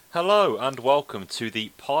Hello and welcome to the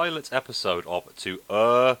pilot episode of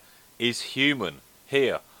To Is Human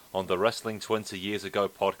here on the Wrestling 20 Years Ago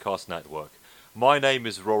podcast network. My name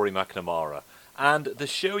is Rory McNamara and the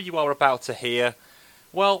show you are about to hear,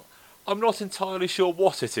 well, I'm not entirely sure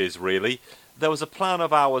what it is really. There was a plan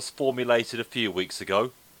of ours formulated a few weeks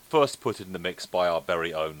ago, first put in the mix by our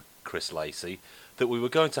very own Chris Lacey, that we were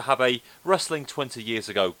going to have a Wrestling 20 Years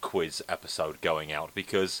Ago quiz episode going out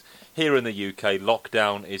because here in the UK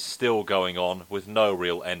lockdown is still going on with no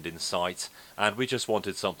real end in sight and we just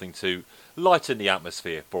wanted something to lighten the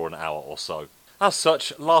atmosphere for an hour or so. As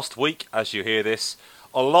such, last week, as you hear this,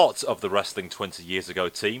 a lot of the Wrestling 20 Years Ago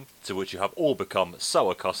team, to which you have all become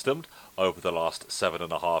so accustomed over the last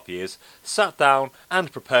 7.5 years, sat down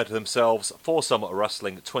and prepared themselves for some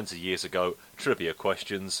Wrestling 20 Years Ago trivia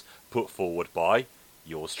questions put forward by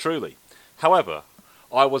yours truly. However,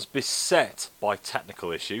 I was beset by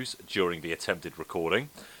technical issues during the attempted recording,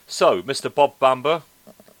 so Mr. Bob Bamber,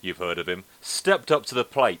 you've heard of him, stepped up to the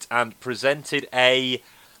plate and presented a,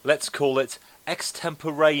 let's call it,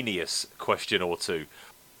 extemporaneous question or two.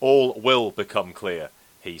 All will become clear,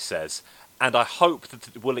 he says, and I hope that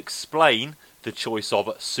it will explain the choice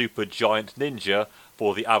of Super Giant Ninja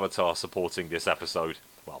for the avatar supporting this episode.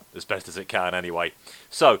 Well, as best as it can anyway.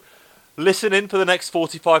 So, listen in for the next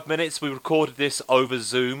 45 minutes. We recorded this over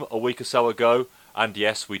Zoom a week or so ago, and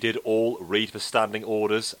yes, we did all read the standing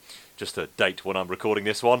orders, just to date when I'm recording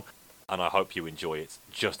this one, and I hope you enjoy it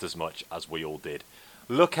just as much as we all did.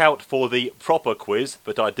 Look out for the proper quiz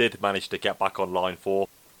that I did manage to get back online for.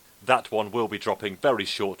 That one will be dropping very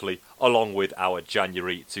shortly, along with our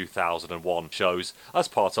January 2001 shows, as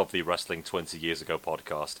part of the Wrestling 20 Years Ago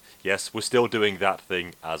podcast. Yes, we're still doing that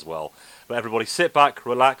thing as well. But everybody sit back,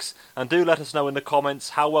 relax, and do let us know in the comments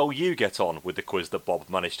how well you get on with the quiz that Bob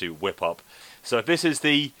managed to whip up. So if this is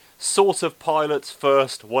the sort of pilot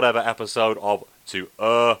first whatever episode of To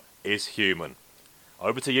Is Human.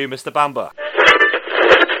 Over to you, Mr. Bamber.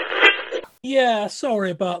 Yeah, sorry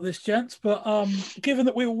about this, gents, but given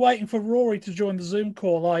that we were waiting for Rory to join the Zoom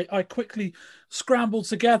call, I quickly scrambled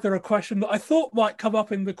together a question that I thought might come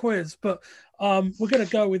up in the quiz, but we're going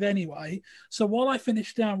to go with anyway. So while I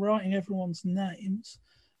finish down writing everyone's names,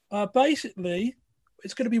 basically,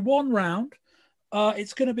 it's going to be one round.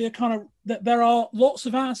 It's going to be a kind of, there are lots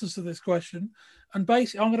of answers to this question, and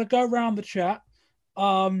basically, I'm going to go around the chat.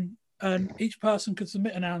 And each person can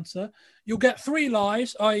submit an answer. You'll get 3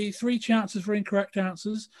 lives, i.e. 3 chances for incorrect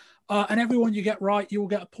answers, and everyone you get right, you will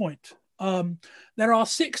get a point. There are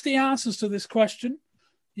 60 answers to this question.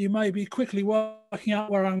 You may be quickly working out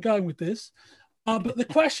where I'm going with this. But the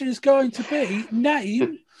question is going to be,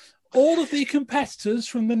 name all of the competitors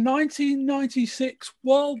from the 1996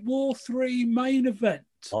 World War III main event.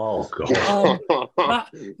 Oh, God.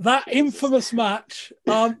 That infamous match.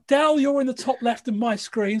 Dal, you're in the top left of my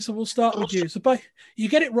screen, so we'll start with you. So you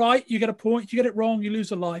get it right, you get a point. You get it wrong, you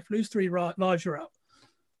lose a life. Lose 3 lives, you're out.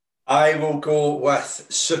 I will go with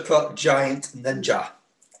Super Giant Ninja.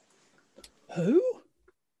 Who?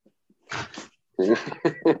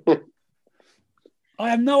 I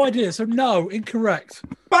have no idea, so no, incorrect.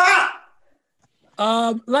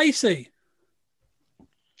 Lacey.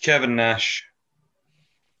 Kevin Nash.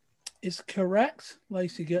 Is correct.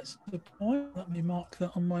 Lacey gets the point. Let me mark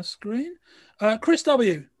that on my screen. Chris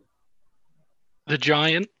W. The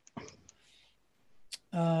Giant.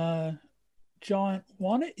 Giant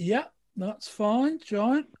won it. Yeah, that's fine.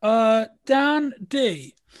 Giant. Dan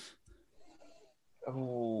D.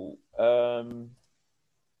 Oh,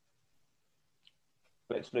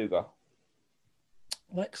 Lex Luger.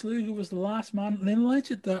 Lex Luger was the last man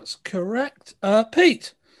eliminated. That's correct.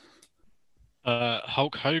 Pete.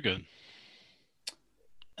 Hulk Hogan.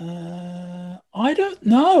 I don't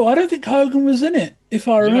know. I don't think Hogan was in it, if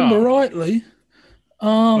I remember rightly.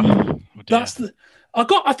 That's the.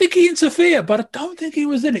 I think he interfered, but I don't think he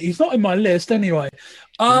was in it. He's not in my list anyway.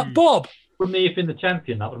 Bob. Wouldn't he have been the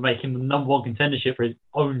champion? That would make him the number 1 contendership for his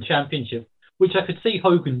own championship, which I could see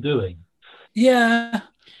Hogan doing. Yeah,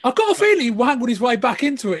 I've got a feeling he wangled his way back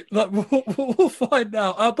into it. Like, we'll find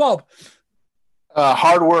out. Bob.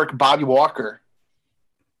 Hard work, Bobby Walker.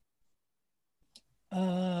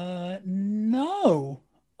 No,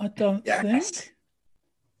 I don't think.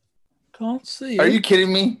 Can't see. Are you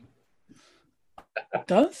kidding me?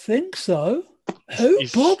 Don't think so. Who?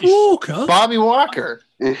 Bob Walker? Bobby Walker.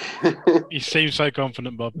 He seems so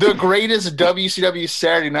confident, Bob. The greatest WCW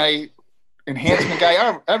Saturday Night enhancement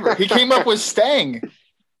guy ever. He came up with Stang.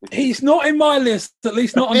 He's not in my list, at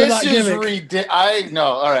least not under that gimmick.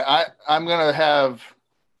 All right, I'm gonna have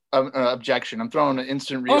objection. I'm throwing an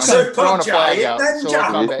instant Okay. I'm throwing a flag Supergiant out. So we'll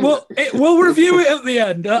come back. We'll review it at the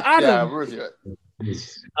end. Yeah, Adam. we'll review it.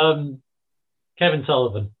 Kevin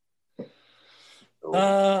Sullivan.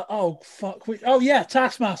 Oh fuck. Yeah,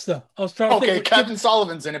 Taskmaster. I was trying to Okay, think. Kevin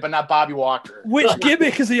Sullivan's in it, but not Bobby Walker. Which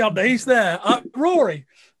gimmick is he under? He's there. Rory.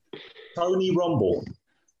 Tony Rumble.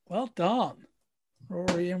 Well done.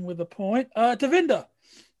 Rory in with a point. Devinder.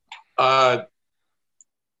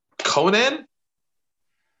 Conan?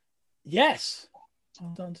 Yes.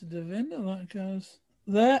 Well done to Devinder. That goes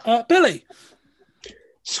there. Billy.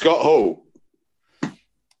 Scott Hall.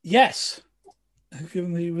 Yes.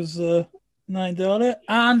 Given he was named earlier.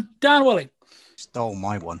 And Dan Welling. Stole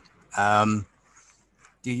my one.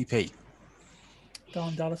 DDP.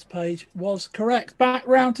 Dan Dallas Page was correct. Back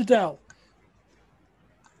round to Dell.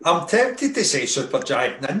 I'm tempted to say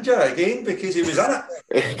Supergiant Ninja again because he was in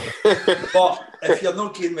it. But if you're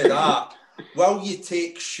not going with that, will you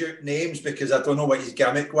take shoot names? Because I don't know what his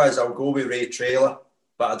gimmick was. I'll go with Ray Traylor.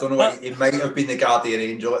 But I don't know what he might have been the Guardian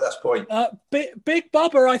Angel at this point. Big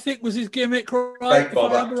Bubba, I think, was his gimmick, right? Big Bubba. If I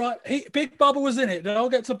remember right. Big Bubba was in it. I'll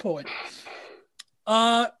get to the point.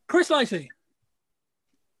 Chris Lacey.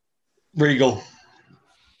 Regal.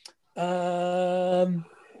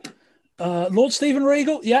 Lord Stephen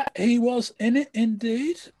Regal. Yeah, he was in it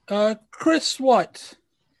indeed. Chris White.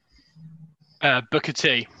 Booker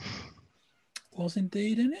T. Was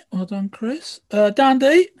indeed in it. Well done, Chris. Dan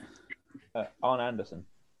D. Arn Anderson.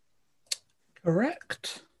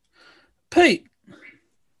 Correct. Pete.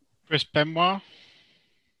 Chris Benoit.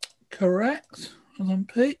 Correct. Well done,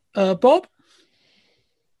 Pete. Bob.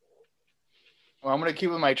 Well, I'm going to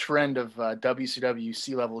keep with my trend of WCW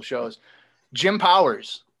C-level shows. Jim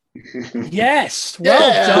Powers. Yes.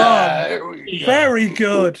 Well done. Very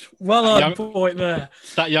good. Well on point there.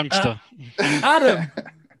 That youngster. Adam.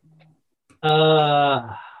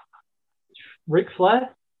 Ric Flair.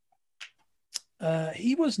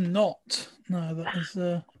 He was not. No, that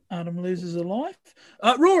was Adam loses a life.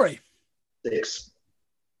 Rory.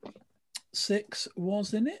 6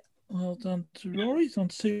 was in it. Well done to Rory. He's on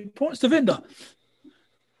 2 points. Devinder.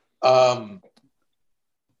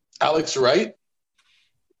 Alex Wright.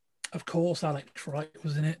 Of course, Alex Wright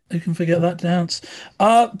was in it. Who can forget that dance?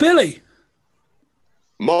 Billy.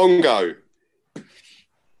 Mongo.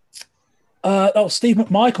 Steve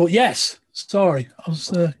McMichael. Yes. Sorry, I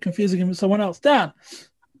was confusing him with someone else. Dan.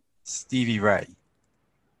 Stevie Ray.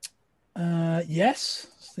 Yes,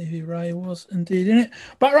 Stevie Ray was indeed in it.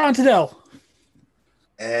 Back round to Dell.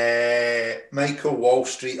 Michael Wall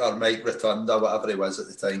Street or Mike Rotunda, whatever he was at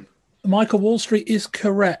the time. Michael Wall Street is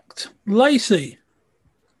correct. Lacey.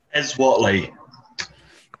 Ez Watley.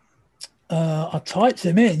 I typed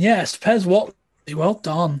him in. Yes, Pez Watley. Well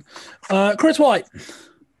done. Chris White.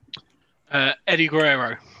 Eddie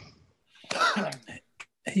Guerrero.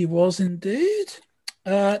 He was indeed.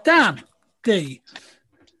 Dan D.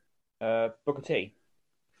 Booker T.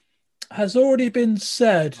 Has already been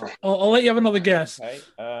said. I'll let you have another guess. Okay.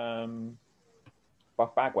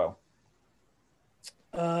 Buff Bagwell.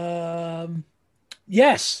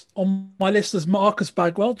 Yes, on my list is Marcus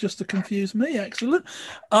Bagwell, just to confuse me. Excellent.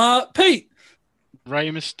 Pete. Rey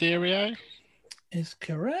Mysterio. Is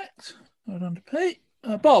correct. Well done to Pete.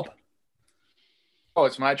 Bob. Oh,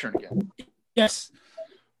 it's my turn again. Yes.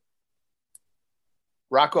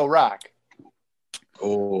 Rocco Rock.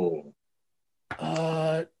 Oh.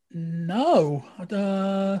 No.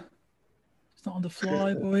 It's not on the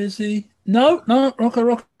fly, boy, is he? No. Rocco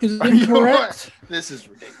Rock is incorrect. This is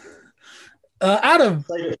ridiculous. Adam.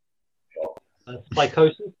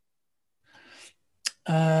 Psychosis.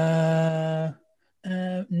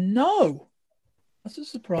 No. That's a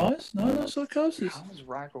surprise. No, not Psychosis. How was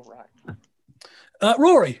Rocco Rock?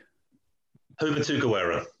 Rory. Juventud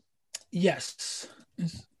Guerrero. Yes,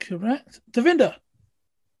 is correct. Devinder.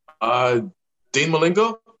 Dean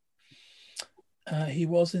Malenko. He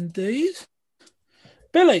was indeed.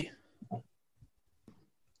 Billy.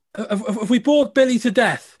 Have we bored Billy to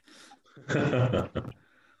death?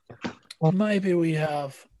 Maybe we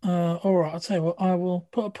have. All right, I'll tell you what. I will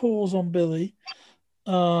put a pause on Billy,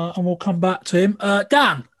 and we'll come back to him.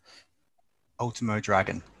 Dan. Ultimo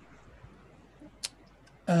Dragon.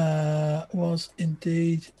 Was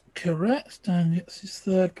indeed correct. Dan gets his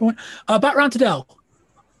 3rd point. Back round to Dell.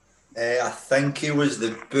 I think he was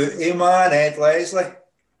the booty man, Ed Leslie.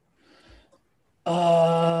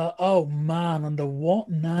 Oh man, under what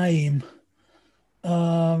name?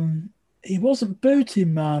 He wasn't Booty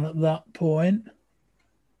Man at that point.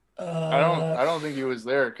 I don't think he was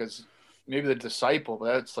there because maybe the Disciple,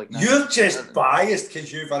 but that's like You're just biased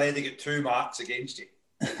because you've already got 2 marks against you.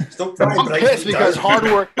 Stop trying I'm to break pissed me because down. hard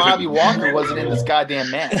work Bobby Walker wasn't in this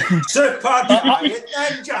goddamn match. Super Giant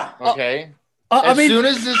Ninja. Okay. I As mean, soon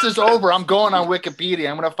as this is over, I'm going on Wikipedia.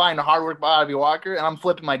 I'm going to find the hard work Bobby Walker, and I'm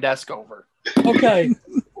flipping my desk over. okay.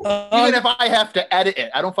 Even if I have to edit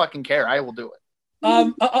it, I don't fucking care. I will do it.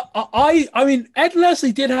 I mean, Ed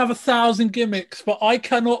Leslie did have 1,000 gimmicks, but I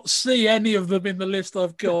cannot see any of them in the list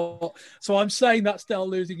I've got. So I'm saying that's Dell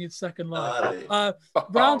losing his second life.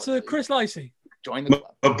 Round to Chris Lacey. Join the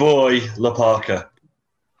club. My boy, La Parker.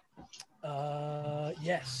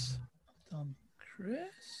 Yes. Done. Chris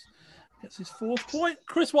gets his 4th point.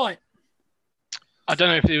 Chris White. I don't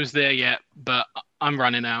know if he was there yet, but I'm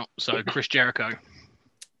running out. So Chris Jericho.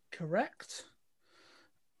 Correct.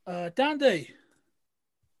 Dandy.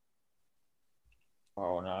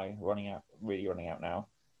 Oh no, really running out now.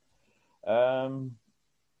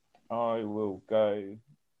 I will go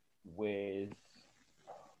with.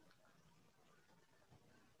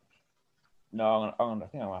 No, I think I'm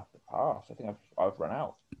gonna have to pass. I think I've run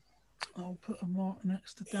out. I'll put a mark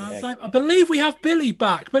next to Dan. Yeah. I believe we have Billy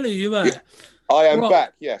back. Billy, are you there? I am Right.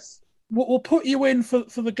 back, yes. We'll put you in for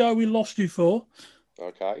the go we lost you for.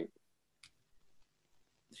 Okay.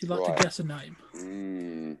 If you'd like Right. to guess a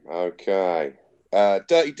name. Okay.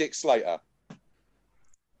 Dirty Dick Slater.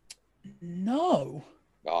 No.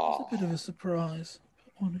 Ah. That's a bit of a surprise.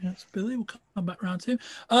 Put one against Billy. We'll come back round to him.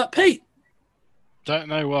 Pete. Don't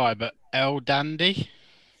know why, but El Dandy.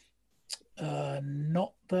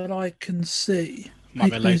 Not that I can see.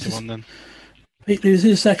 Might be a Pete later loses- one then. Pete loses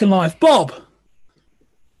his second life. Bob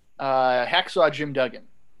Hacksaw Jim Duggan.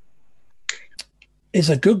 is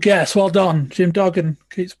a good guess. Well done. Jim Duggan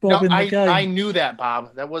keeps Bob No, in the game. I knew that,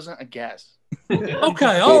 Bob. That wasn't a guess.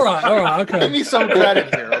 Okay, all right, okay. Give me some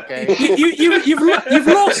credit here, okay?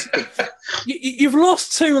 You've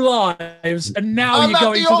lost 2 lives, and now I'm you're not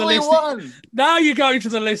going the to the only list. one. Now you're going to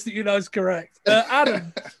the list that you know is correct.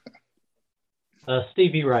 Adam,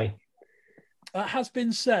 Stevie Ray. that has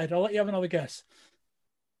been said. I'll let you have another guess.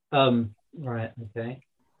 Right, okay.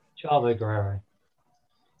 Chavo Guerrero.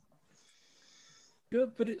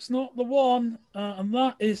 Good, but it's not the one, and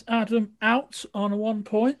that is Adam out on a 1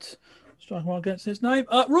 point. Striking one against his name.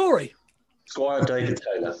 Rory. Squire David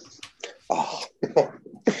Taylor. Oh.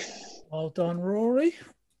 Well done, Rory.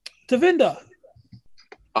 Davinder.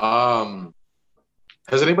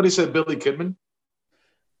 Has anybody said Billy Kidman?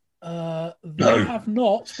 They have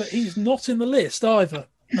not, but he's not in the list either.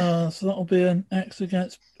 So that'll be an X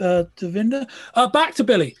against Davinder. Back to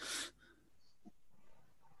Billy.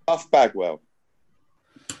 Buff Bagwell.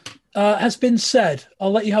 Has been said.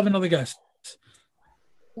 I'll let you have another guess.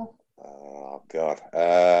 Oh, God.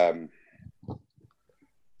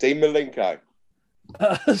 Dean Malenko.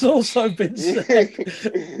 Has also been said.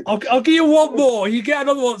 I'll give you one more. You get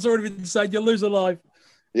another one that's already been said. You'll lose a life.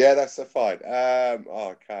 Yeah, that's fine.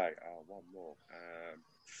 Okay. One more.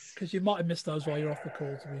 Because you might have missed those while you're off the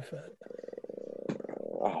call, to be fair.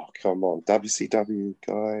 Oh, come on. WCW,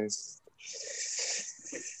 guys.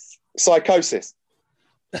 Psychosis.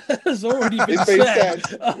 Has already been It's been said.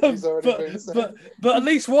 said. It's already been said. But at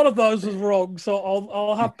least one of those was wrong, so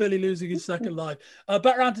I'll have Billy losing his second life.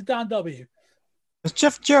 Back round to Dan W. Has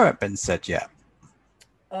Jeff Jarrett been said yet?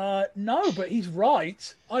 No, but he's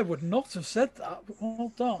right. I would not have said that, but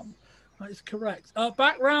well done. That is correct.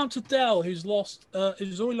 Back round to Dell, who's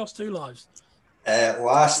already lost 2 lives.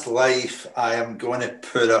 Last life, I am going to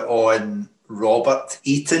put it on Robert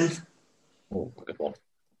Eaton. Oh, good one.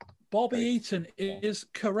 Bobby Eaton is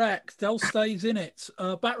correct. Dell stays in it.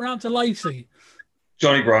 Back round to Lacey.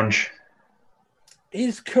 Johnny Grunge.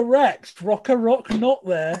 Is correct. Rocker Rock not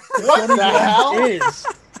there. What Johnny the Grunge hell? is.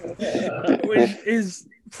 Which is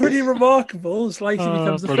pretty remarkable as Lacey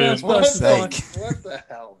becomes the brilliant. first person to find What the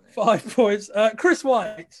hell, man? 5 points. Chris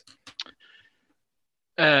White.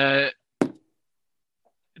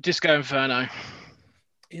 Disco Inferno.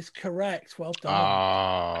 Is correct. Well done.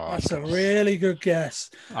 Oh, That's a really good guess.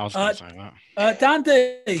 I was going to say that.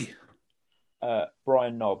 Dandy.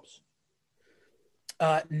 Brian Knobs.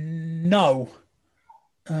 No.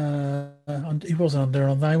 He wasn't under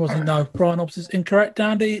on that. He wasn't. No. Brian Hobbs is incorrect.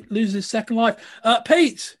 Dandy loses his second life.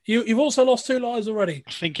 Pete, you've also lost 2 lives already.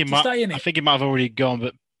 I think he Stay in it. I think he might have already gone,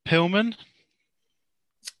 but Pillman.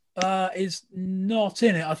 Is not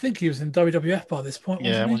in it. I think he was in WWF by this point.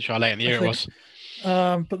 Yeah, I wasn't wasn't sure how late in the year it was.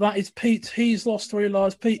 But that is Pete. He's lost 3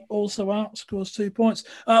 lives. Pete also out, scores 2 points.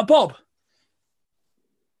 Bob.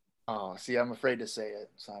 Oh, see, I'm afraid to say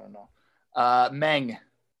it, so I don't know. Meng.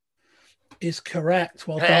 Is correct.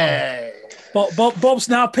 Well Hey. done. Bob's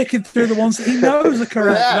now picking through the ones that he knows are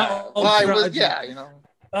correct. Yeah, That old well, strategy. yeah, you know.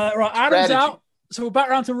 Right, Adam's Strategy. out. So we're back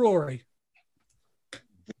round to Rory.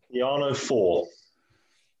 Yano 4.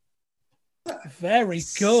 Very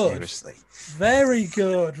good. Seriously. Very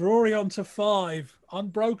good. Rory on to 5.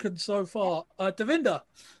 Unbroken so far. Devinder.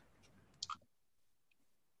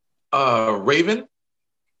 Raven.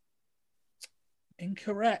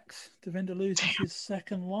 Incorrect. Devinder loses his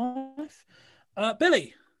second life.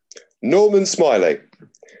 Billy. Norman Smiley.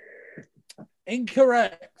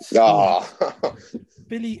 Incorrect.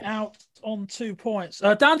 Billy out on 2 points.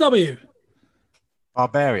 Dan W.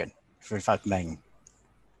 Barbarian. For in fact, name.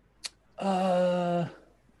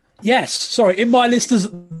 Yes, sorry. In my list as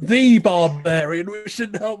the Barbarian, which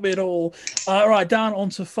didn't help me at all. Right, down on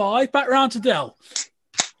to 5. Back round to Dell.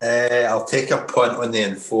 I'll take a punt on the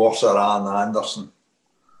enforcer, Arn Anderson.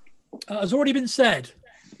 Has already been said.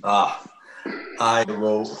 I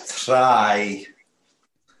will try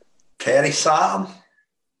Perry Saturn.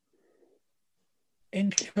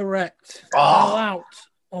 Incorrect. All out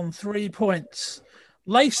on 3 points.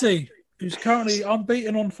 Lacey, who's currently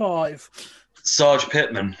unbeaten on 5. Sarge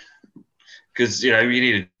Pittman. Because, you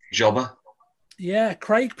need a jobber. Yeah,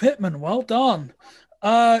 Craig Pittman. Well done.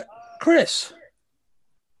 Chris.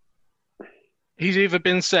 He's either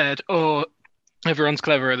been said or everyone's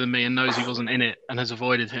cleverer than me and knows he wasn't in it and has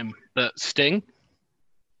avoided him. But Sting?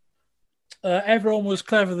 Everyone was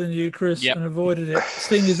cleverer than you, Chris, and avoided it.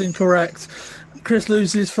 Sting is incorrect. Chris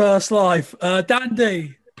loses his first life. Dan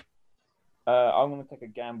D. I'm going to take a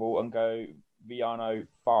gamble and go Viano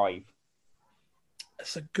 5.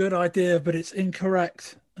 That's a good idea, but it's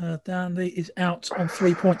incorrect. Dan D is out on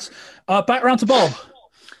 3 points. Back round to Bob.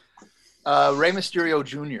 Rey Mysterio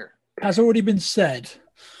Jr. Has already been said.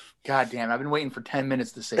 God damn, I've been waiting for 10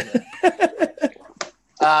 minutes to say that.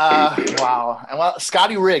 Wow. And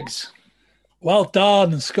Scotty Riggs. Well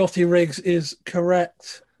done. Scotty Riggs is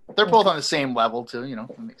correct. They're both on the same level, too.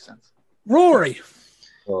 It makes sense. Rory.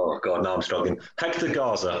 Oh, God, now I'm struggling. Hector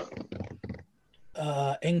Garza.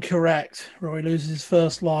 Incorrect. Rory loses his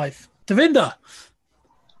first life. Devinder.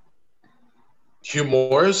 Hugh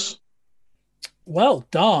Morris. Well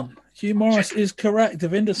done. Hugh Morris is correct.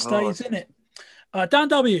 Devinder stays in it. Dan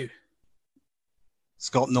W.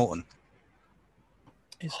 Scott Norton.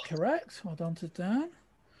 Is correct. Well done to Dan.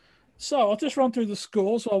 So I'll just run through the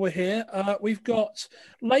scores while we're here. We've got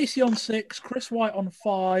Lacey on 6, Chris White on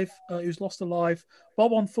 5, who's lost a life.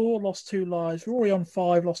 Bob on 4, lost 2 lives. Rory on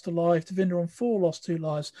 5, lost a life. Devinder on 4, lost 2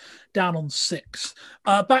 lives. Dan on 6.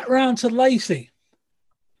 Back round to Lacey.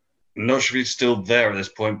 Not sure if he's still there at this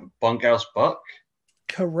point, but Bunkhouse Buck?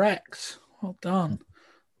 Correct. Well done.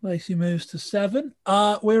 Lacey moves to 7.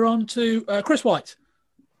 We're on to Chris White.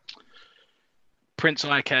 Prince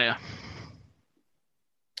Ikea.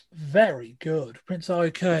 Very good. Prince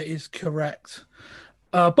Ikea is correct.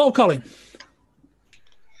 Bob Collin.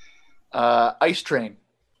 Ice Train.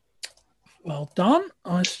 Well done.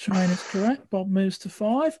 Ice Train is correct. Bob moves to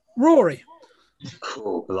 5. Rory.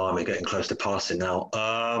 Cool. Blimey, getting close to passing now.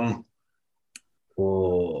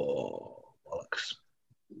 Bollocks.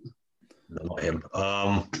 No, not him.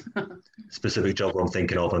 Specific job I'm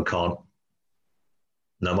thinking of and can't.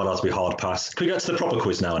 No, might have to be hard pass. Can we get to the proper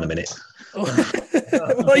quiz now in a minute? Well,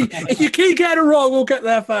 if you keep getting it wrong, we'll get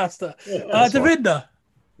there faster. Devinder.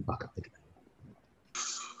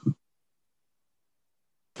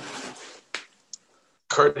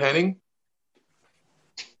 Kurt Hennig.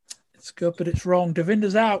 It's good, but it's wrong.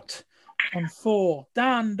 Devinder's out on 4.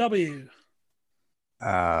 Dan W.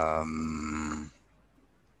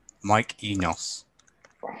 Mike Enos.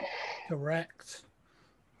 Correct.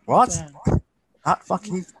 What? Dan. That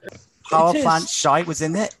fucking power plant shy was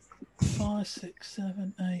in it? 5, 6,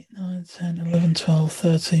 7, 8, 9, 10, 11, 12,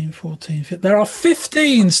 13, 14, 15. There are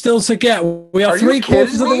 15 still to get. We are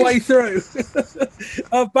 3/4 of the way through.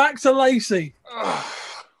 Back to Lacey.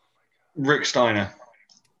 Rick Steiner.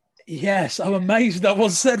 Yes, I'm amazed that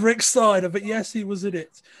was said Rick Steiner, but yes, he was in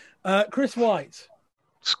it. Chris White.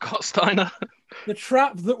 Scott Steiner. The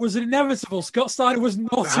trap that was inevitable. Scott Steiner was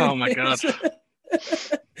not in Oh, my God.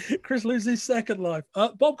 Chris loses his second life.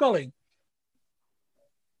 Bob Colling.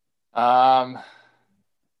 The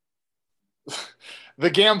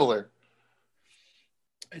Gambler.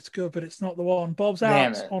 It's good, but it's not the one. Bob's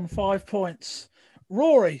out on 5 points.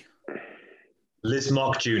 Rory. Liz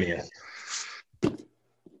Mark Jr.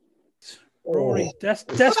 Rory,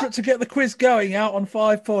 desperate to get the quiz going, out on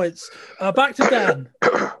 5 points. Back to Dan.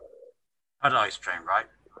 Had Ice Train, right?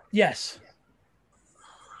 Yes.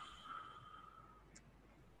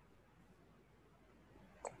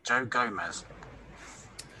 Joe Gomez.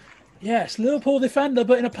 Yes, Liverpool defender,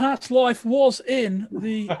 but in a past life was in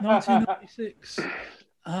the 1996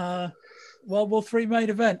 World War III main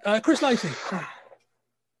event. Chris Lacey.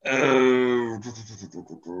 Trying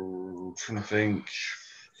to think.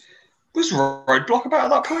 Was Roadblock about at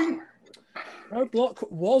that point?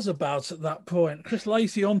 Roadblock was about at that point. Chris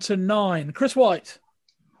Lacey on to 9. Chris White.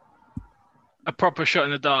 A proper shot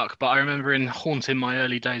in the dark, but I remember in haunting my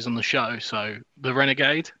early days on the show. So the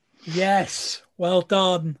Renegade. Yes, well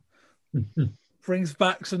done. Brings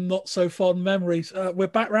back some not so fond memories. We're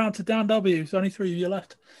back round to Dan W. There's only 3 of you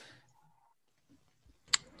left.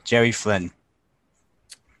 Jerry Flynn.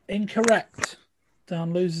 Incorrect.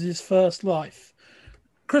 Dan loses his first life.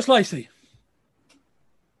 Chris Lacey.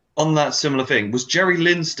 On that similar thing, was Jerry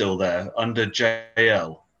Lynn still there under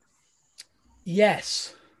JL?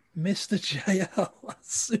 Yes, Mr. JL.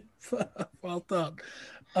 Super. Well done.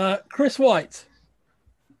 Chris White.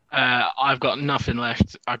 I've got nothing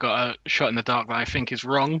left. I got a shot in the dark that I think is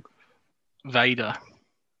wrong. Vader.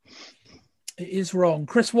 It is wrong.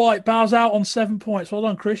 Chris White bows out on 7 points. Well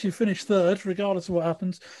done, Chris. You finished third, regardless of what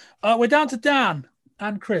happens. We're down to Dan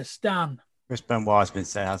and Chris. Dan. Chris Benoit's been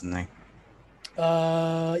said, hasn't he?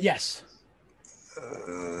 Yes.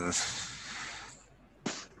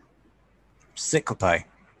 Cyclope.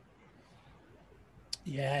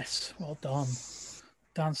 Yes. Well done.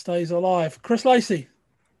 Dan stays alive. Chris Lacey.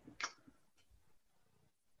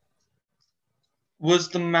 Was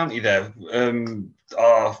the Mountie there?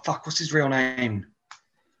 What's his real name?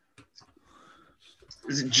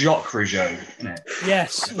 Is it Jacques Rougeau?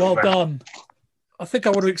 Yes. Well done. I think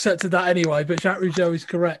I would have accepted that anyway, but Jacques Rougeau is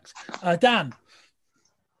correct. Dan.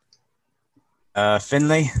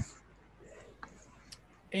 Finley.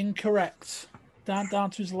 Incorrect. Dan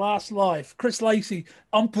down to his last life. Chris Lacey,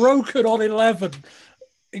 unbroken on 11.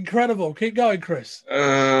 Incredible. Keep going, Chris.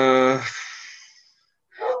 I'm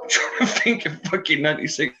trying to think of fucking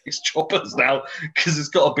 96 choppers now, because it's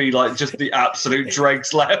got to be like just the absolute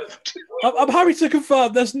dregs left. I'm happy to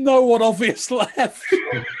confirm there's no one obvious left.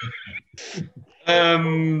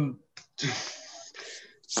 Oh,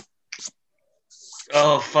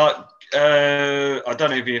 fuck. I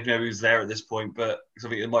don't even know who's there at this point, but I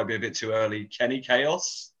think it might be a bit too early. Kenny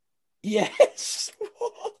Chaos? Yes.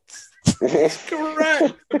 What? That's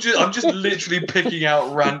correct. I'm just literally picking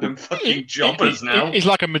out random fucking jobbers now. He's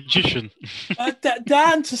like a magician.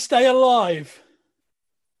 Dan to stay alive.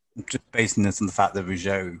 Just basing this on the fact that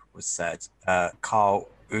Rougeau was said. Carl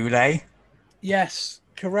Oulet. Yes,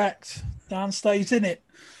 correct. Dan stays in it.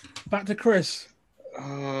 Back to Chris.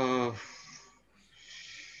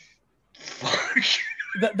 Fuck.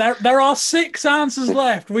 There are 6 answers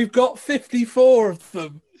left. We've got 54 of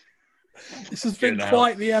them. This has been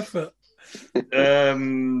quite the effort.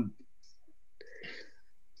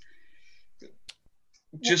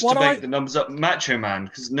 Just to make the numbers up, Macho Man,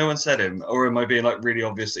 because no one said him, or am I being like really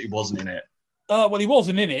obvious that he wasn't in it? Well, he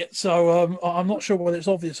wasn't in it, so I'm not sure whether it's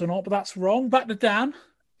obvious or not, but that's wrong. Back to Dan.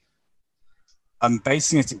 I'm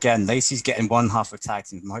basing it again. Lacey's getting one half of tag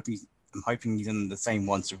team. I'm hoping he's in the same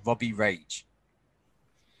one. So Robbie Rage.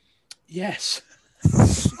 Yes.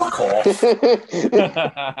 Fuck off.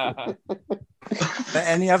 But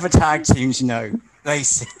any other tag teams,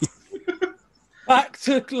 Lacey. Back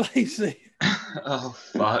to Lacey. Oh,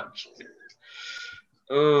 fuck.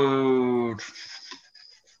 Oh.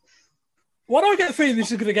 Why do I get the feeling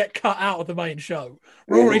this is going to get cut out of the main show?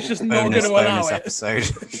 Rory's just not going to allow it. Episode.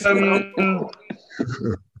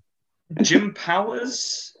 Jim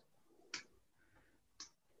Powers?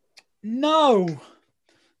 No.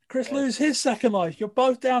 Chris loses his second life. You're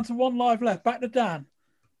both down to 1 life left. Back to Dan.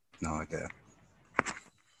 No idea.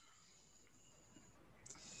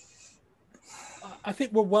 I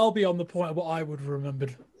think we're well beyond the point of what I would have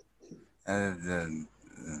remembered. I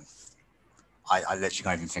literally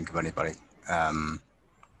can't even think of anybody.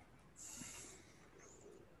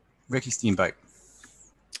 Ricky Steamboat.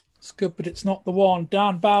 It's good, but it's not the one.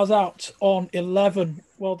 Dan bows out on 11.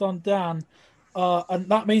 Well done, Dan. And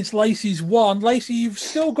that means Lacey's won. Lacey, you've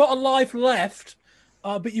still got a life left,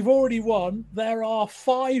 but you've already won. There are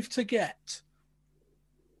 5 to get.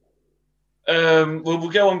 Well, we'll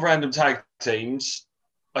go on random tag teams.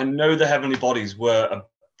 I know the Heavenly Bodies were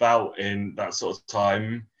about in that sort of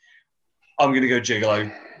time. I'm going to go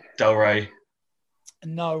Gigolo, Del Rey.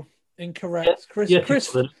 No, incorrect. Chris. He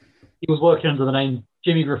was working under the name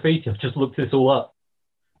Jimmy Graffiti. I've just looked this all up.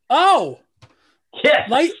 Oh! Yes!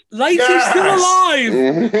 Lacey's still alive!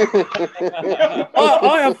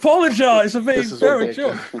 I apologise for being very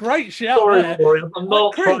short. Great shout there. Sorry, I'm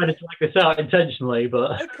not trying to drag this out intentionally,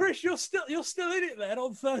 but... Chris, you're still in it then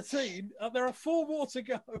on 13. There are 4 more to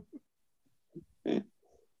go.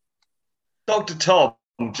 Dr. Tom,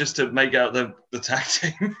 just to make out the tag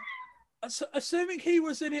team. Assuming he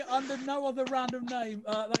was in it under no other random name,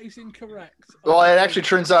 that is incorrect. Well, it actually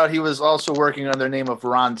turns out he was also working under the name of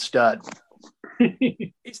Ron Stud.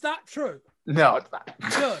 Is that true? No, it's not.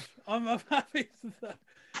 Good. I'm happy with that.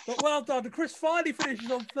 But well done. Chris finally finishes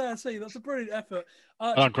on 13. That's a brilliant effort.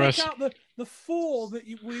 To Chris. pick out the four that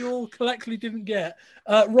we all collectively didn't get.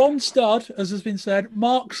 Ron Stud, as has been said,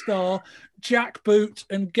 Mark Starr, Jack Boot,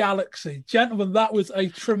 and Galaxy. Gentlemen, that was a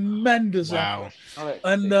tremendous effort.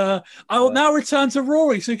 And I will now return to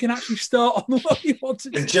Rory so he can actually start on what he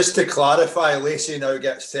wanted to And just to clarify, Lacey now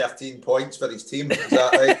gets 13 points for his team. Is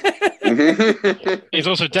that right? He's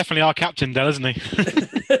also definitely our captain, Del, isn't he?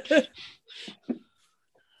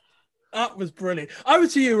 That was brilliant. Over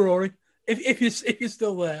to you, Rory, if you're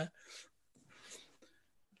still there.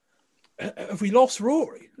 Have we lost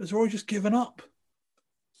Rory? Has Rory just given up?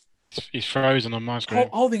 He's frozen on my screen.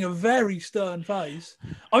 Holding a very stern face.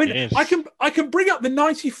 I mean, Yes. I can bring up the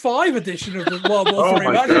 95 edition of the World War Oh III.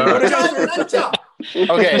 my God.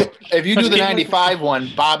 Okay, if you do the 95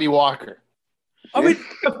 one, Bobby Walker. I mean,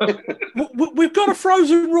 we've got a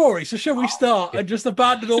frozen Rory, so shall we start and just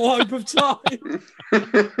abandon all hope of time?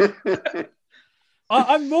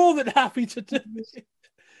 I'm more than happy to do it.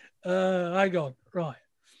 Hang on, right.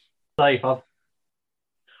 Safe.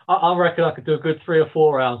 I reckon I could do a good 3 or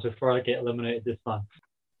 4 rounds before I get eliminated this time.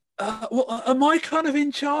 Well, am I kind of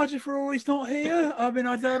in charge if Rory's not here? I mean,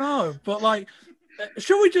 I don't know, but like,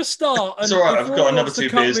 shall we just start? It's all right. I've got another 2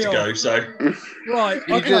 beers to go, so. Right.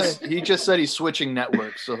 He just said he's switching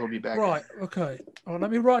networks, so he'll be back. Right. Okay. All right,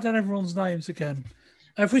 let me write down everyone's names again.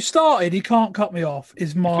 If we started, he can't cut me off.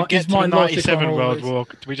 Is my If we get is to my the logic 97 on all World this. War,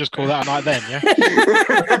 do we just call that a night then, yeah?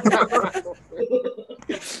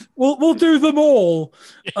 We'll do them all.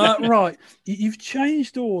 Right. You've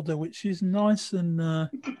changed order, which is nice and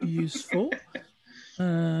useful.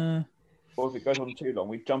 Or if it goes on too long,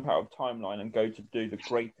 we jump out of timeline and go to do the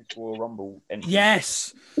greatest Royal Rumble entry.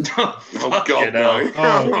 Yes. Oh, God, no.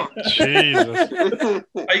 Oh, Jesus.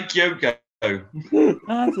 Hey, Yoko.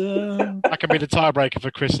 Adam. That can be the tiebreaker for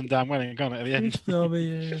Chris and Dan winning, can't it, at the end? Chris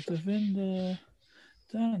W, Devinder,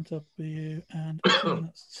 Dan W, and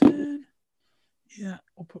that's 10. Yeah,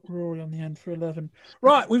 I'll put Rory on the end for 11.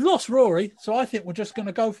 Right, we've lost Rory, so I think we're just going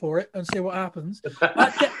to go for it and see what happens.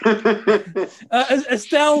 As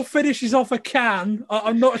Del finishes off a can,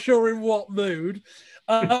 I'm not sure in what mood.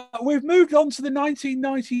 We've moved on to the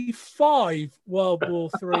 1995 World War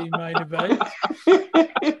III main event.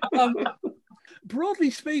 Broadly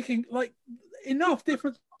speaking, like enough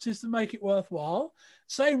differences to make it worthwhile.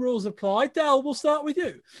 Same rules apply. Del, we'll start with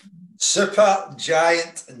you. Super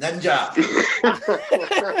Giant Ninja.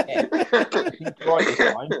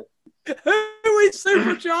 Who is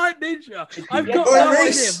Super Giant Ninja? I've got Yeti. no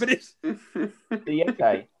idea, but it's The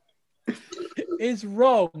Yeti. it's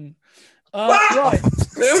wrong. Right.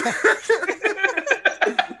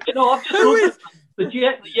 You know, I've just looked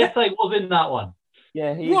at yes, I was in that one.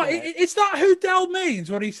 Yeah, he. Right, is that who Del means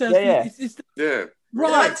when he says? Yeah. Yeah.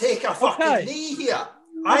 Right. I take a fucking Okay. knee here.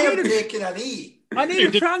 I am taking a knee. I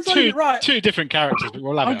need to translate it right. Two different characters, but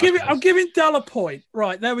we'll have I'm giving Del a point.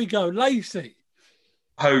 Right, there we go. Lacey.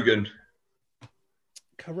 Hogan.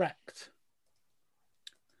 Correct.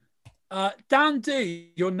 Dan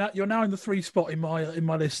D, you're now in the 3 spot in my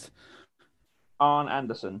list. Arn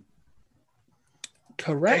Anderson.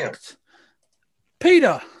 Correct.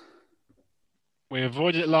 Peter. We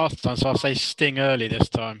avoided it last time, so I'll say Sting early this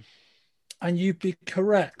time. And you'd be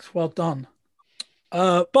correct. Well done.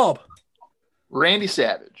 Bob. Randy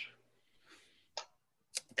Savage.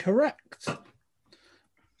 Correct.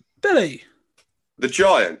 Billy. The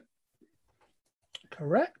Giant.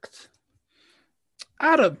 Correct.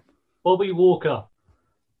 Adam. Bobby Walker.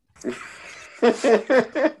 He's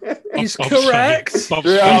correct.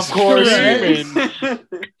 Of course.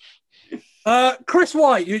 Chris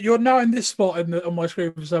White, you're now in this spot on my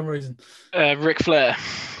screen for some reason. Ric Flair.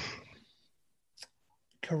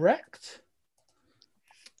 Correct.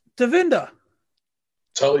 Devinder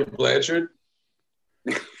Tully Blanchard.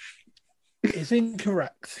 is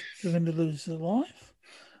incorrect. Devinder loses a life.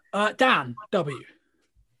 Dan W.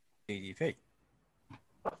 DDP.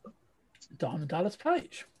 Diamond Dallas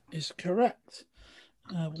Page is correct.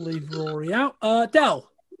 We'll leave Rory out.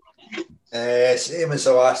 Del. Same as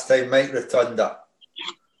the last time, Mike Rotunda.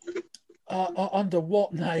 Under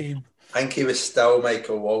what name? I think he was still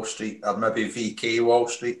Michael Wall Street, or maybe VK Wall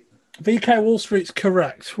Street. VK Wall Street's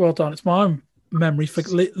correct. Well done. It's my own memory for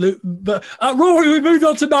but Rory, we moved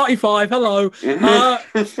on to 95. Hello.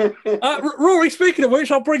 Rory, speaking of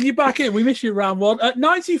which, I'll bring you back in. We missed you round 1.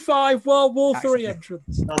 95 World War III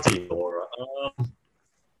entrance. Not Laura.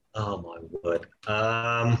 Oh my word.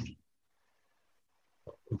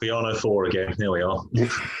 Viano 4 again. Here we are.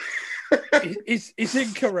 It's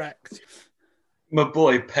incorrect. My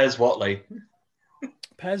boy, Pez Watley.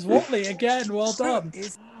 Pez Watley again. Well done.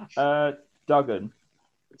 Duggan.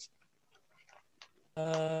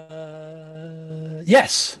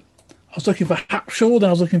 Yes. I was looking for Hapshaw, then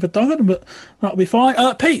I was looking for Duggan, but that'll be fine.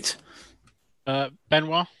 Pete.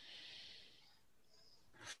 Benoit.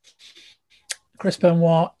 Chris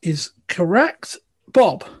Benoit is correct.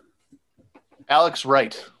 Bob. Alex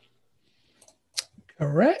Wright.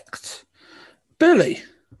 Correct. Billy.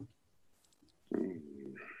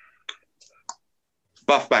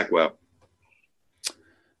 Buff Bagwell.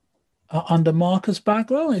 Under Marcus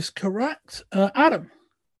Bagwell is correct. Adam.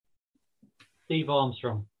 Steve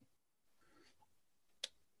Armstrong.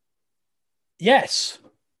 Yes.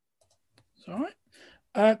 It's all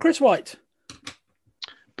right. Chris White.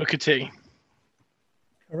 Booker T.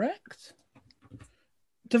 Correct.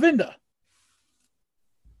 Devinder.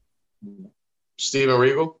 Steven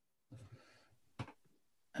Regal.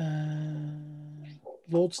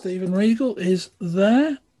 Lord Stephen Regal is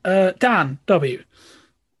there. Dan W.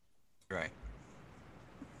 Right.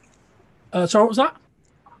 Sorry, what was that?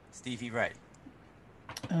 Stevie Ray.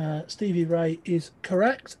 Stevie Ray is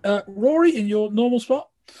correct. Rory, in your normal spot.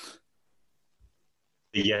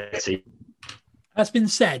 The Yeti. Has been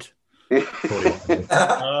said. Okay.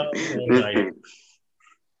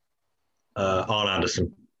 Arn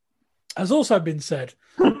Anderson. Has also been said.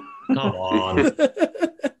 Come on.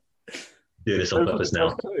 Do this on purpose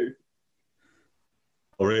now.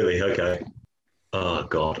 Oh, really? Okay. Oh,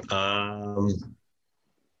 God.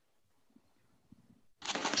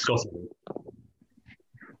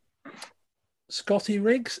 Scotty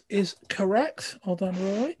Riggs is correct. Well done,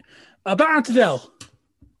 Rory. Baron Tadell.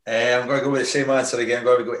 I'm going to go with the same answer again. I'm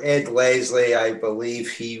going to go Ed Leslie. I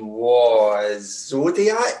believe he was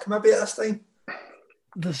Zodiac, maybe this time.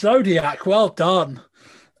 The Zodiac. Well done.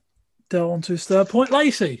 Dell on to his third point.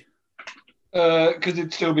 Lacey. Because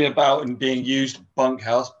it'd still be about and being used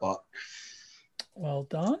bunkhouse, but. Well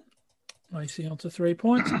done. Lacey on to 3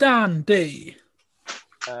 points. Dan D.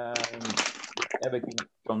 Everything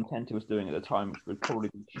John Tenter was doing at the time, which would probably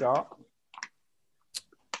be Shark.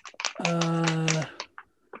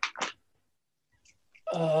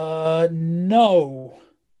 No.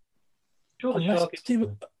 Sure,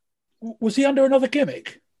 Was he under another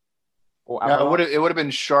gimmick? No, it would have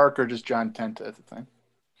been Shark or just John Tenta at the time.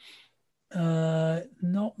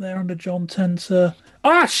 Not there under John Tenter.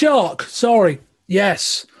 Shark. Sorry.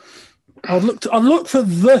 Yes. I looked for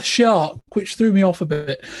the Shark, which threw me off a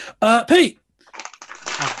bit. Pete.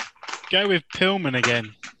 Go with Pillman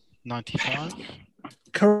again. 95.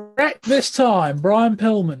 Correct this time. Brian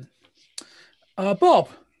Pillman. Bob.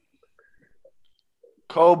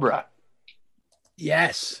 Cobra.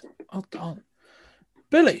 Yes. Well done.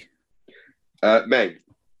 Billy. Meng.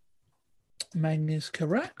 Meng is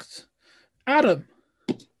correct. Adam.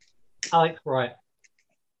 Alex Wright.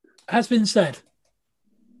 Has been said.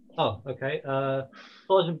 Oh, okay.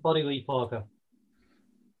 Sergeant Buddy Lee Parker.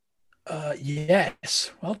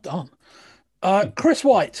 Yes. Well done. Chris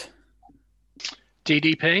White.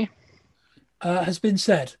 DDP. Has been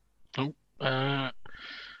said.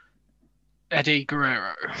 Eddie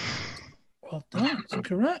Guerrero. Well done. That's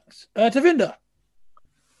correct. Devinder.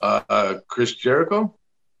 Chris Jericho.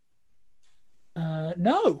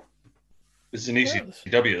 No. It's an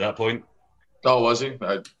ECW at that point. Oh, was he?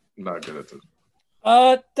 I'm not good at this.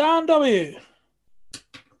 Dan W.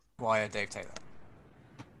 Squire Dave Taylor.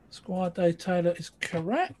 Squire Dave Taylor is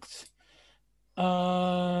correct.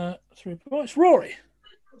 3 points. Rory.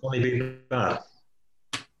 Only be bad.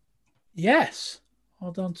 Yes.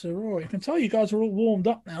 Well done to Rory. I can tell you guys are all warmed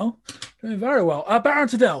up now. Doing very well. Baron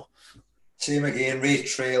Tadell. Same again. Ray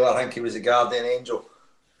Traylor. I think he was a guardian angel.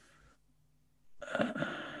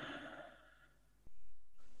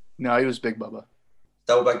 No, he was Big Bubba.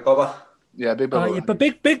 Still Big Bubba? Yeah, Big Bubba. But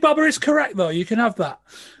Big Bubba is correct, though. You can have that.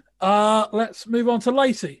 Let's move on to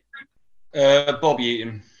Lacey. Bobby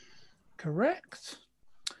Eaton. Correct.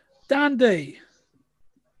 Dan D.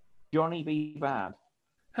 Johnny B. Bad.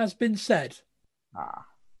 Has been said.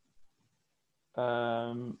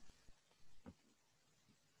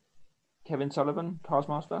 Kevin Sullivan,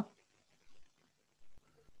 Taskmaster.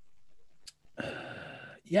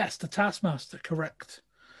 Yes, the Taskmaster. Correct.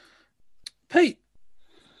 Pete.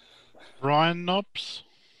 Ryan Knobs.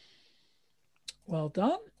 Well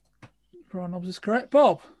done. Ryan Knobs is correct.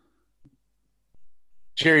 Bob.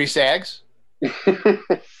 Jerry Sags.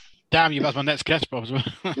 Damn, you, that's my next guess, Bob.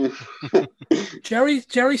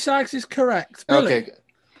 Jerry Sags is correct. Billy. Okay.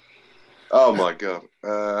 Oh my god.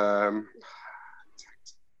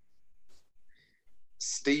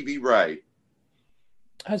 Stevie Ray.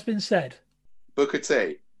 Has been said. Booker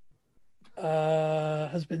T.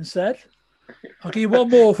 Has been said. I'll give you one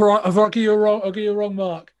more if I give you a wrong. I'll give you a wrong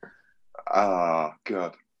mark. Ah,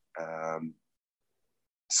 God.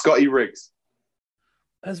 Scotty Riggs.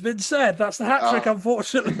 Has been said. That's the hat trick,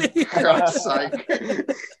 unfortunately. Christ's sake.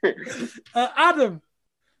 Adam.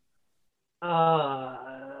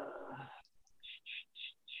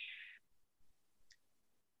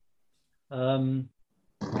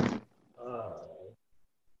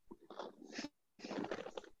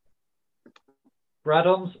 Brad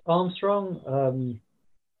Armstrong.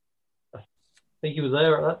 I think he was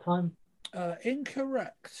there at that time.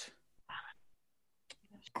 Incorrect.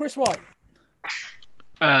 Chris White.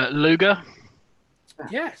 Luger.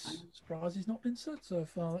 Yes. Surprised he's not been said so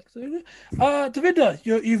far. Lex Luger. Davinda,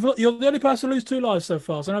 you're the only person to lose 2 lives so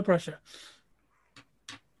far, so no pressure.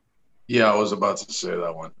 Yeah, I was about to say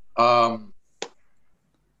that one.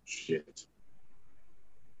 Shit.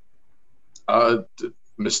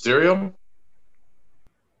 Mysterio?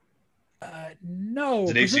 No.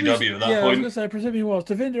 It's an ECW at that I was point. going to say, presumably he was.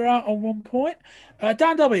 Davinda out on 1 point.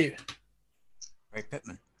 Dan W. Ray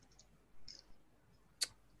Pittman.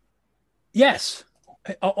 Yes.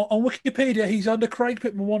 On Wikipedia, he's under Craig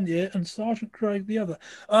Pittman 1 year and Sergeant Craig the other.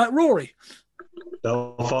 Rory.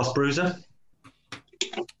 Belfast Bruiser.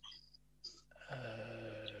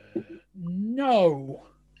 No.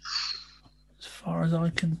 As far as I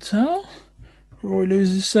can tell. Rory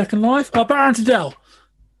loses his second life. Baron Tadell.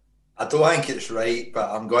 I don't think it's right, but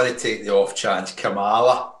I'm going to take the off chance.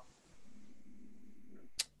 Kamala.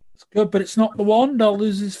 It's good, but it's not the one. They'll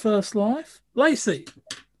lose his first life. Lacey.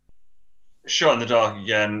 Shot in the dark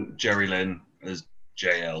again. Jerry Lynn as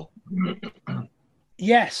JL.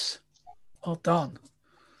 Yes. Well done.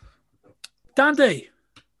 Dandy.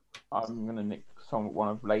 I'm going to nick one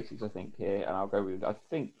of Lacey's, I think, here, and I'll go with, I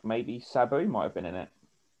think maybe Sabu might have been in it.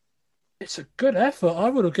 It's a good effort. I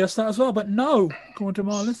would have guessed that as well, but no. According to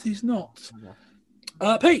my list, he's not.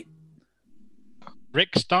 Pete.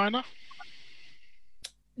 Rick Steiner?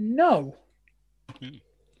 No.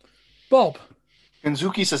 Bob.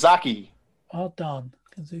 Kenzuki Sasaki. Well done.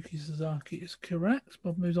 Kenzuki Sasaki is correct.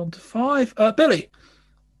 Bob moves on to 5. Billy.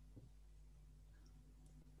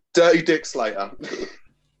 Dirty Dick Slater.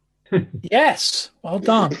 Yes. Well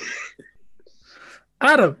done.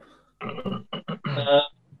 Adam.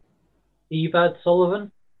 Evad Sullivan.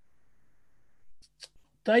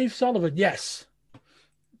 Dave Sullivan. Yes.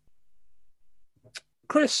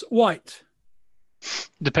 Chris White.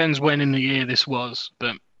 Depends when in the year this was,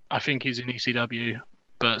 but I think he's in ECW.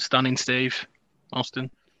 But Stunning Steve Austin.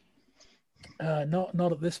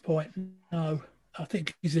 Not at this point. No. I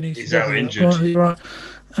think he's in ECW. He's out injured.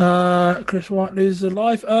 Right. Chris White loses a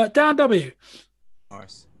life. Dan W.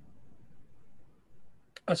 Morris.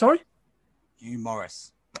 Sorry? Hugh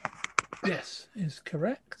Morris. Yes, is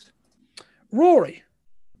correct. Rory.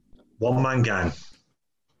 One Man Gang.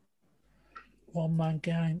 One Man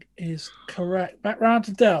Gang is correct. Back round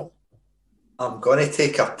to Dell. I'm going to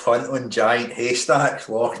take a punt on Giant Haystacks,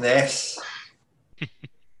 Loch Ness.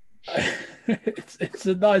 It's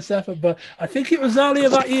a nice effort, but I think it was earlier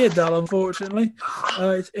that year, Dell, unfortunately.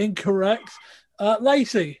 It's incorrect.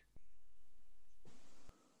 Lacey.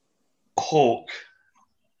 Hawk.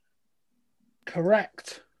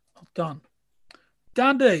 Correct. Well done.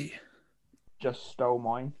 Dandy. Just stole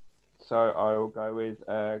mine, so I will go with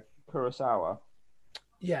Kurosawa.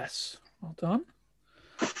 Yes. Well done.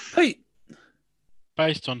 Pete.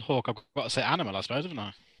 Based on Hawk, I've got to say Animal, I suppose, haven't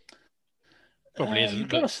I? Probably isn't. You've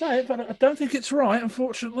got to say it, but I don't think it's right,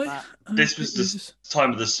 unfortunately. This was the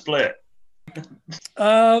time of the split.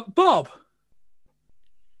 Bob.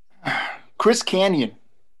 Chris Canyon.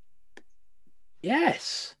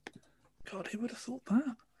 Yes. God, who would have thought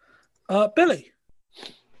that? Billy.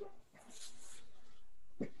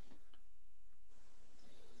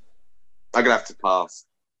 I'm going to have to pass.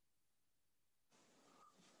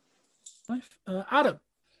 Adam.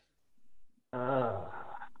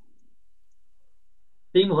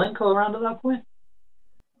 Dean Malenko around at that point?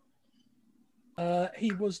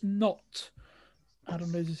 He was not.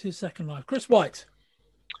 Adam loses his second life. Chris White.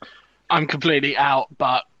 I'm completely out,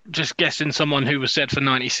 but just guessing someone who was said for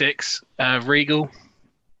 96. Regal.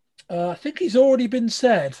 I think he's already been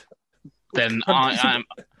said. Then I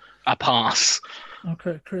pass.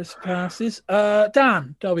 Okay, Chris passes.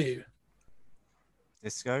 Dan W.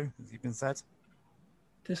 Disco, has he been said?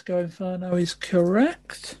 Disco Inferno is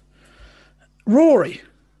correct. Rory.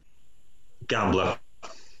 Gambler.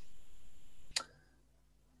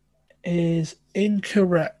 Is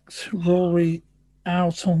incorrect. Rory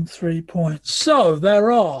out on 3 points. So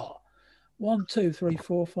there are 1, 2, 3,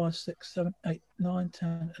 4, 5, 6, 7, 8, 9,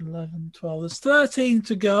 10, 11, 12. There's 13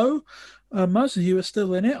 to go. Most of you are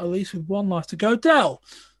still in it, at least with one life to go. Del.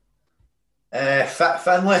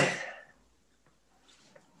 Finlay.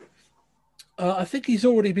 I think he's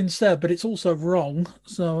already been said, but it's also wrong.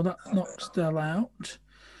 So that knocks Del out.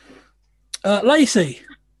 Lacey.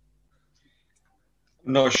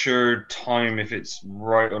 Not sure time if it's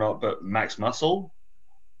right or not, but Max Muscle.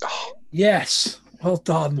 Yes. Well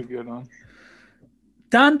done. That's a good one.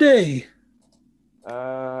 Dandy. It's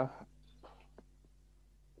either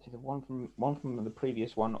one from the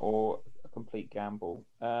previous one or a complete gamble.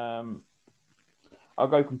 I'll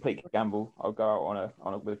go complete gamble. I'll go out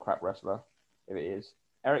on a with a crap wrestler if it is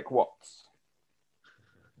Eric Watts.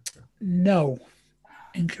 No.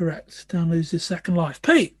 Incorrect. Dan loses second life.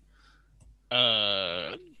 Pete.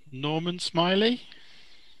 Norman Smiley.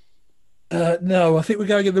 No, I think we're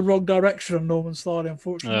going in the wrong direction on Norman Smiley,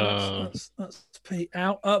 unfortunately. That's Pete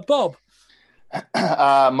out. Bob.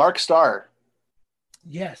 Mark Starr.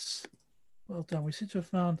 Yes. Well done. We seem to have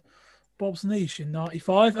found Bob's niche in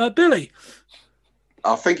 95. Billy.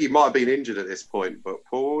 I think he might have been injured at this point, but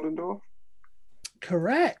Paul Waldendorf?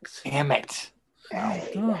 Correct. Damn it. Well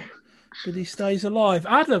done. But he stays alive.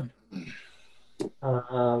 Adam.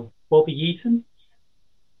 Bobby Eaton.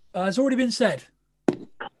 Has already been said.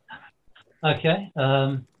 Okay.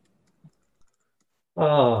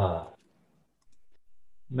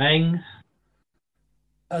 Meng.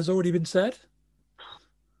 Has already been said.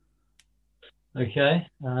 Okay.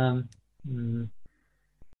 I'm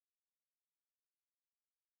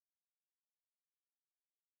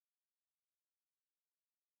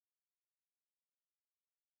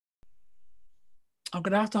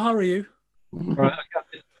going to have to hurry you. Right.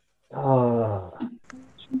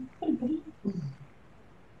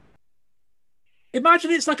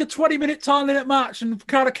 Imagine it's like a 20-minute time limit match and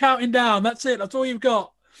kind of counting down. That's it. That's all you've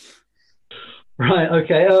got. Right.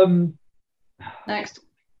 Okay. Next.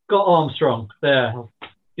 Got Armstrong. There.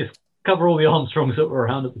 Just cover all the Armstrongs that were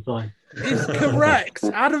around at the time. It's correct.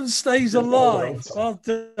 Adam stays alive. Well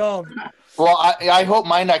done. Well, I hope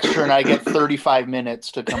my next turn I get 35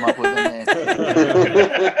 minutes to come up with a name.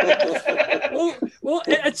 well,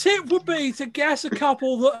 a tip would be to guess a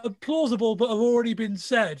couple that are plausible but have already been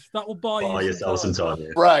said. That will buy you yourself some time. Yeah.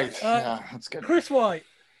 Right. Yeah, that's good. Chris White.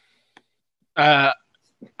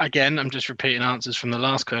 Again, I'm just repeating answers from the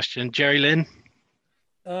last question. Jerry Lynn.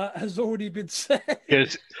 Has already been said.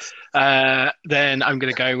 Good. Then I'm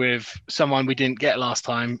going to go with someone we didn't get last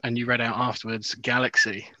time and you read out afterwards,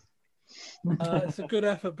 Galaxy. It's a good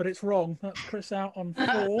effort, but it's wrong. That's Chris out on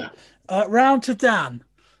 4. Round to Dan.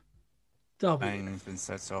 Double. Has been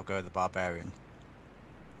said, so I'll go with the Barbarian.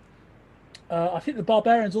 I think the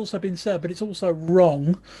Barbarian's also been said, but it's also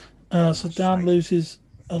wrong. So Dan loses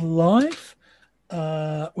a life.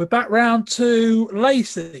 We're back round to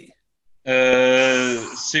Lacey.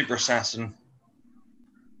 Super Assassin.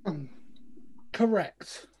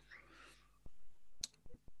 Correct.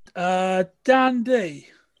 Dan D.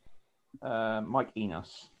 Mike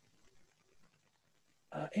Enos.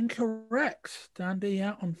 Incorrect. Dan D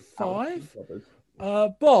out on 5.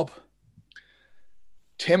 Bob.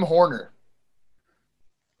 Tim Horner.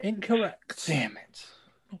 Incorrect. Damn it.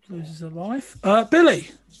 Bob loses a life.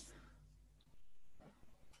 Billy.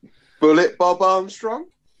 Bullet Bob Armstrong?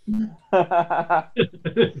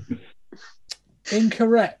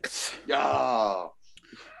 Incorrect. Yeah.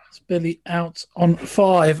 It's Billy out on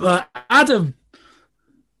 5. Adam.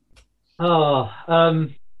 How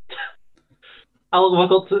long have I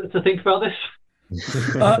got to think about this?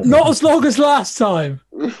 Not as long as last time.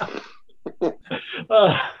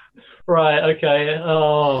 Right, okay.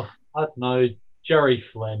 I don't know. Jerry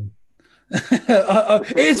Flynn.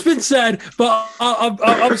 It's been said, but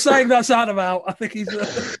I'm saying that's Adam out. I think he's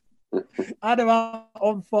Adam out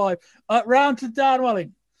on 5. Round to Dan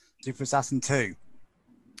Welling. Super Assassin 2.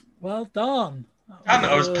 Well done. Damn it,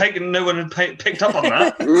 I was taking. No one had picked up on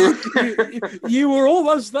that. you were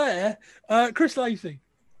almost there. Chris Lacey.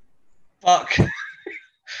 Fuck.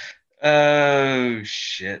 Oh,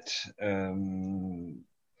 shit. I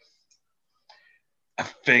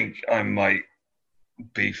think I might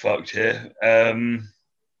be fucked here.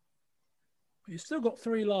 You've still got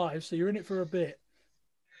 3 lives, so you're in it for a bit.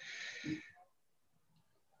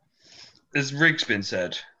 Has Riggs been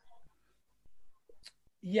said?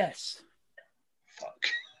 Yes. Fuck.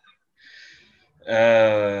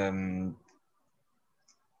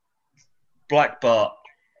 Black Bart.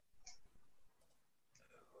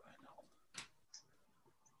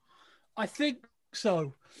 I think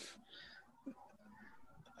so.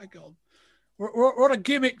 Hang on. We're on a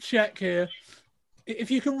gimmick check here.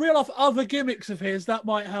 If you can reel off other gimmicks of his, that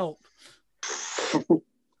might help.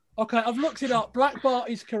 Okay, I've looked it up. Black Bart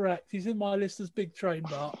is correct. He's in my list as Big Train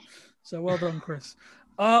Bart. So well done, Chris.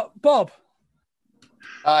 Bob.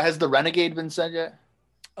 Has the Renegade been said yet?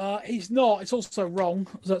 He's not. It's also wrong.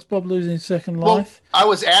 That's Bob losing his second Well, life. I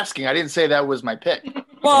was asking. I didn't say that was my pick.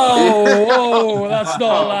 Whoa, that's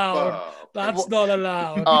not allowed. That's not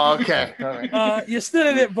allowed. Oh, okay. All right. You're still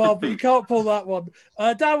in it, Bob, but you can't pull that one.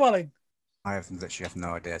 Dan Welling. I literally have no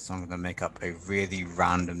idea, so I'm going to make up a really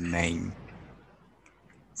random name.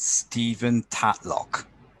 Stephen Tatlock.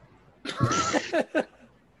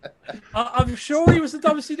 I'm sure he was a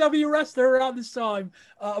WCW wrestler around this time,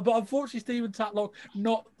 but unfortunately, Stephen Tatlock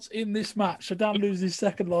not in this match. So Dan loses his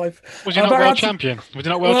second life. Was he not world champion? Was he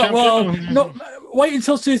not world champion? Well, wait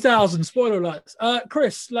until 2000. Spoiler alert.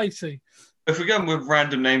 Chris Lacey. If we're going with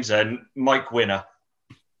random names, then Mike Winner.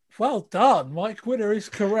 Well done. Mike Winner is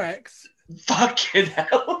correct. Fucking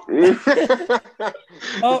hell.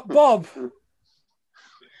 Bob.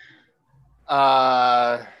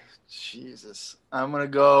 Jesus. I'm gonna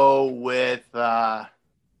go with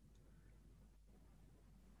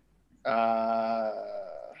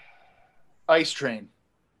Ice Train.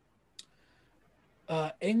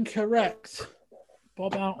 Incorrect.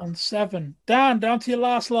 Bob out on 7. Dan, down to your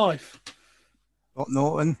last life. Scott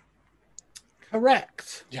Norton.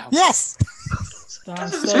 Correct. Yeah. Yes. Dan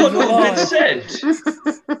Hasn't stays Scott Norton alive. been said?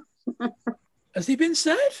 Has he been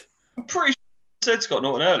said? I'm pretty sure I said Scott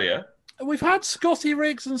Norton earlier. We've had Scotty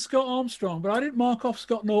Riggs and Scott Armstrong, but I didn't mark off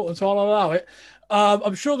Scott Norton, so I'll allow it.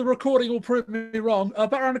 I'm sure the recording will prove me wrong.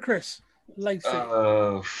 Back around to Chris. Lacey.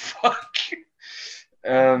 Oh, fuck.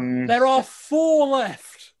 There are 4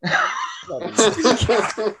 left.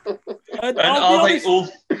 And are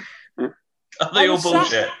they all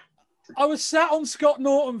bullshit? I was sat on Scott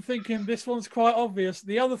Norton thinking this one's quite obvious.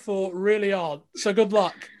 The other 4 really aren't. So good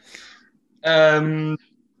luck.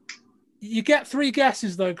 You get 3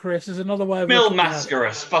 guesses though, Chris. There's another way of Mil looking at it.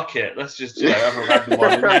 Mascaras. Fuck it. Let's just have a random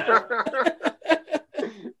one in there.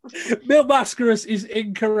 Mil Mascaras is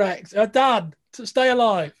incorrect. Dan, stay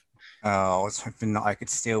alive. I was hoping that I could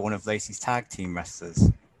steal one of Lacey's tag team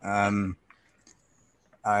wrestlers. Again,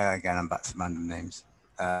 I'm back to random names.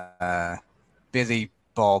 Billy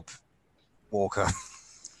Bob Walker.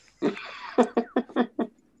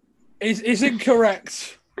 Is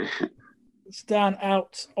incorrect. Stan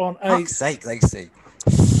out on 8. Fuck's sake, Lacey.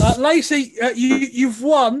 Lacey, you've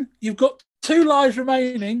won. You've got 2 lives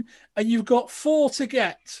remaining, and you've got 4 to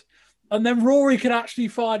get. And then Rory can actually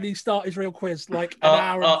finally start his real quiz, like an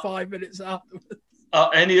hour and 5 minutes afterwards.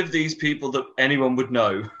 Are any of these people that anyone would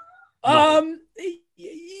know?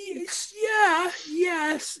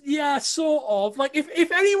 Yeah, sort of. Like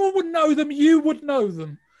if anyone would know them, you would know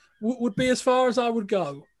them. Would be as far as I would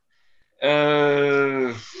go.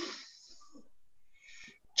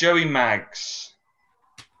 Joey Maggs.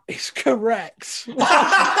 It's correct.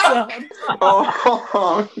 Oh,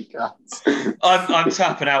 God. I'm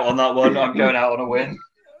tapping out on that one. I'm going out on a win.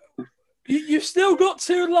 You've still got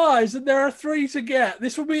 2 lives, and there are 3 to get.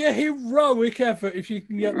 This will be a heroic effort if you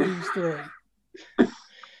can get these 3.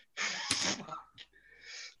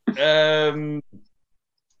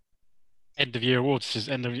 End of year awards is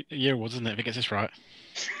end of year awards, isn't it? If it gets this right.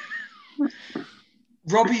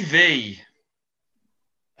 Robbie V.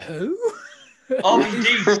 Who?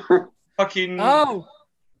 RVD. Fucking. Oh.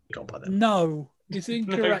 No, it's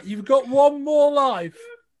incorrect. You've got 1 more life.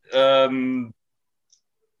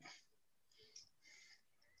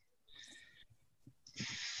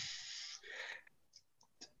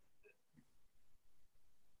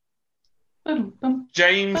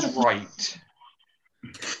 James Wright.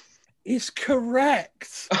 Is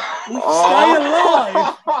correct. We stay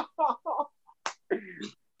alive.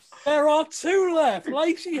 There are 2 left.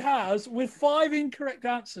 Lacey has, with 5 incorrect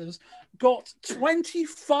answers, got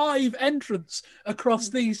 25 entrants across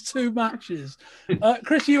these 2 matches.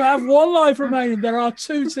 Chris, you have 1 life remaining. There are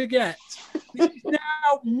 2 to get. This is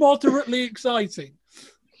now moderately exciting.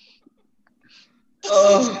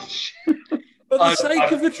 Oh, For the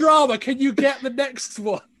sake of the drama, can you get the next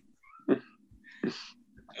one?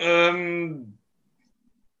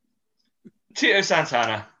 Tito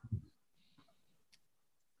Santana.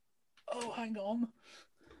 Oh, hang on.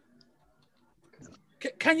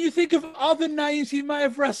 Can you think of other names he may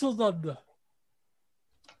have wrestled under?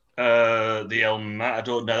 The El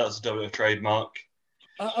Matador. No, that's a WF trademark.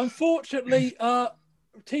 Unfortunately,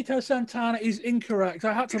 Tito Santana is incorrect.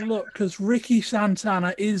 I had to look because Ricky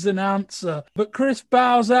Santana is an answer. But Chris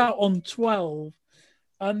bows out on 12.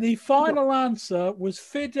 And the final answer was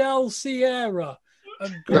Fidel Sierra.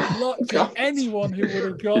 And good luck to anyone who would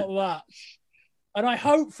have got that. And I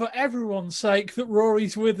hope for everyone's sake that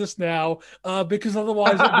Rory's with us now, because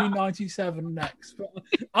otherwise it'll be 97 next. But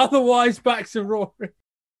otherwise, back to Rory.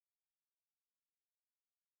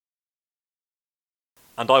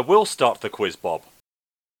 And I will start the quiz, Bob.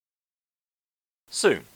 Soon.